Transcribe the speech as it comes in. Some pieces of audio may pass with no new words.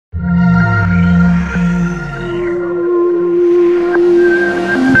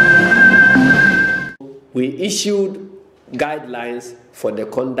we issued guidelines for the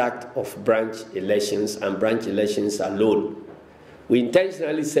conduct of branch elections and branch elections alone. We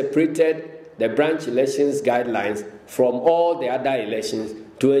intentionally separated the branch elections guidelines from all the other elections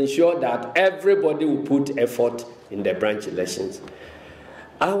to ensure that everybody will put effort in the branch elections.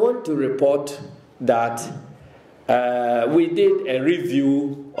 I want to report that we did a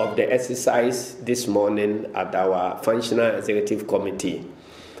review of the exercise this morning at our Functional Executive Committee.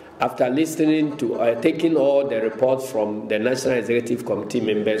 After listening to, taking all the reports from the National Executive Committee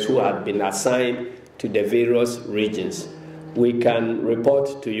members who had been assigned to the various regions, we can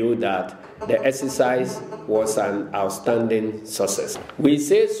report to you that the exercise was an outstanding success. We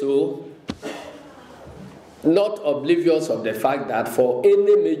say so not oblivious of the fact that for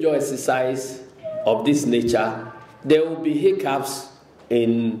any major exercise of this nature, there will be hiccups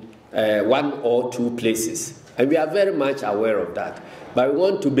in one or two places. And we are very much aware of that. But we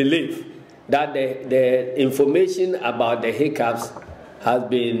want to believe that the information about the hiccups has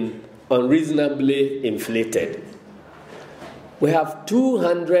been unreasonably inflated. We have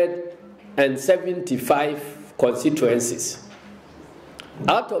 275 constituencies.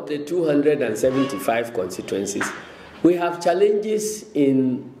 Out of the 275 constituencies, we have challenges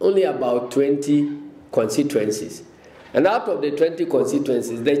in only about 20 constituencies. And out of the 20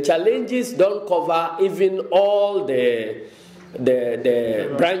 constituencies, the challenges don't cover even all the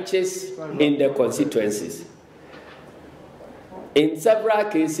branches in the constituencies. In several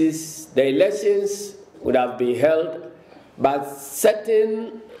cases, the elections would have been held, but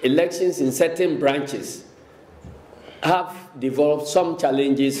certain elections in certain branches have developed some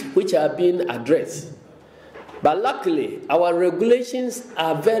challenges which are being addressed. But luckily, our regulations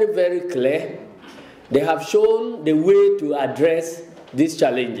are very, very clear. They have shown the way to address these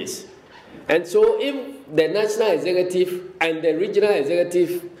challenges. And so if the National Executive and the Regional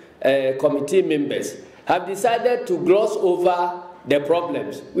Executive Committee members have decided to gloss over the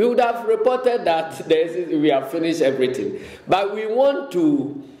problems, we would have reported that we have finished everything. But we want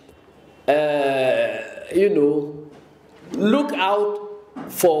to, look out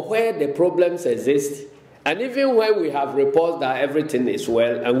for where the problems exist. And even when we have reports that everything is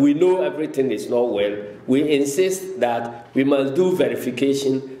well and we know everything is not well, we insist that we must do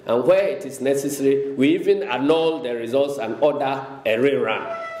verification, and where it is necessary, we even annul the results and order a rerun.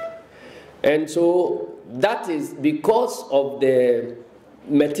 And so that is because of the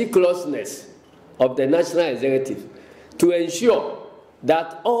meticulousness of the National Executive to ensure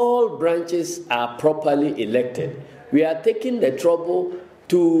that all branches are properly elected. We are taking the trouble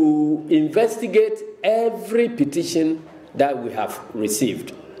to investigate every petition that we have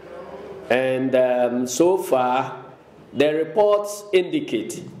received. And so far, the reports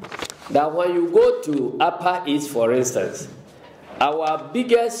indicate that when you go to Upper East, for instance, our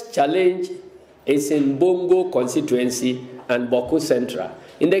biggest challenge is in Bongo constituency and Boko Central.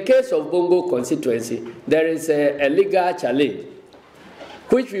 In the case of Bongo constituency, there is a legal challenge,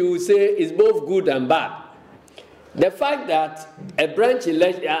 which we will say is both good and bad. The fact that a branch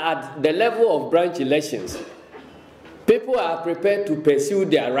election, at the level of branch elections, people are prepared to pursue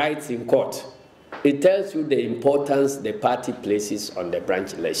their rights in court, it tells you the importance the party places on the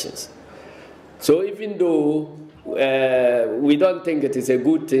branch elections. So even though we don't think it is a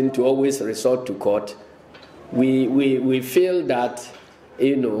good thing to always resort to court, we feel that,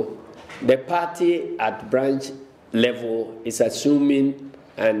 the party at branch level is assuming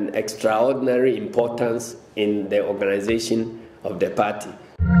an extraordinary importance in the organization of the party.